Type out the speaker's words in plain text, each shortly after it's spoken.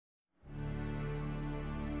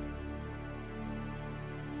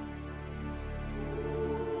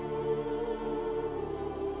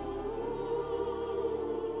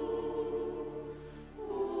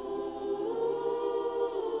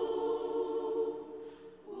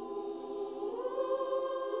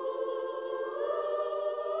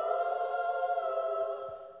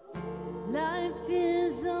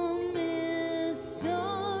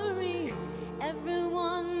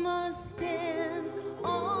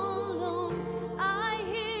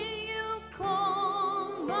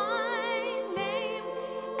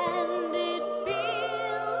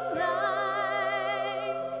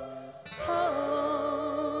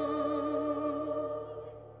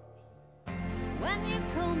When you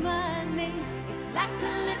call my name, it's like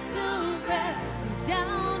a little breath. I'm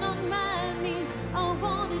down on my knees, I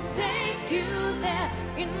want to take you there.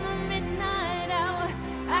 In the midnight hour,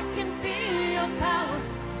 I can feel your power,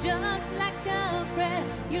 just like a breath.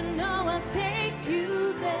 You know I'll take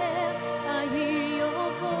you there. I hear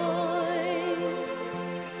your voice.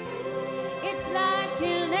 It's like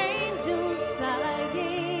an angel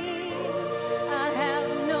sighing. I have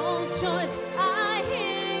no choice. I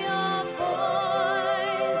hear your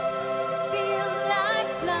voice. Feels like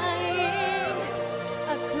flying.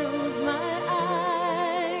 I close my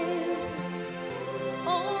eyes.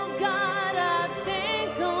 Oh God, I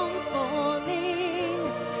think I'm falling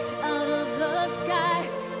out of the sky.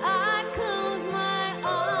 I close my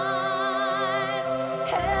eyes.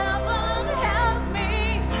 Heaven help me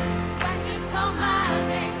when you call my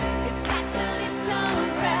name. It's like a little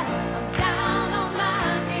breath. I'm down on my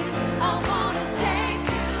knees. I wanna take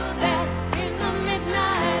you there. In the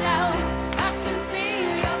midnight hour, I can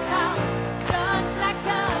feel your power, just like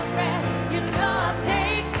a breath. You know I'll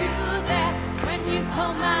take you there. When you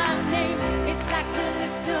call my name, it's like a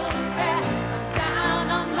little breath. I'm down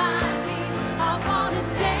on my knees. I wanna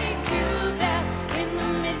take you there. In the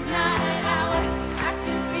midnight hour, I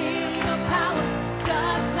can feel your power,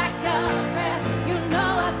 just like a breath. You know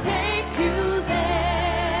I'll take you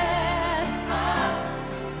there.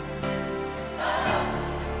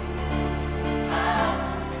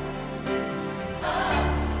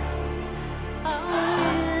 A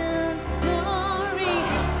story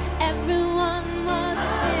everyone must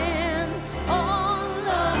stand. Oh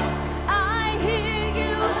Lord, I hear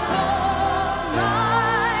you call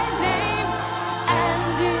my name,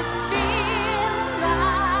 and it feels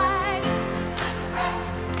like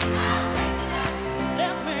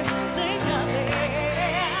let me take you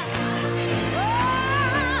there.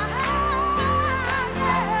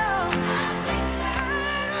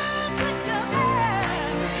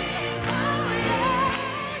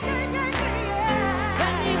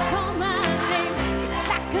 When you call my name, it's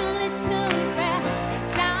like a little breath. It's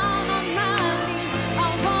down on my knees. I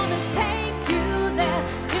wanna take you there.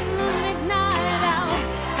 In the midnight hour,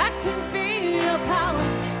 I can feel your power,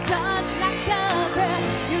 just like a breath.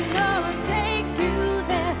 You know I'll take you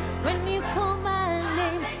there. When you call my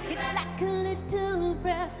name, it's like a little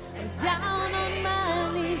breath. I'm down on my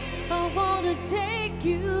knees. I wanna take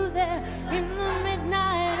you there. In the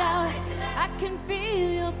midnight hour, I can feel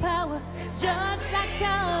your power, just like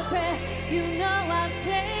a breath. You know I'll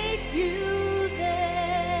take you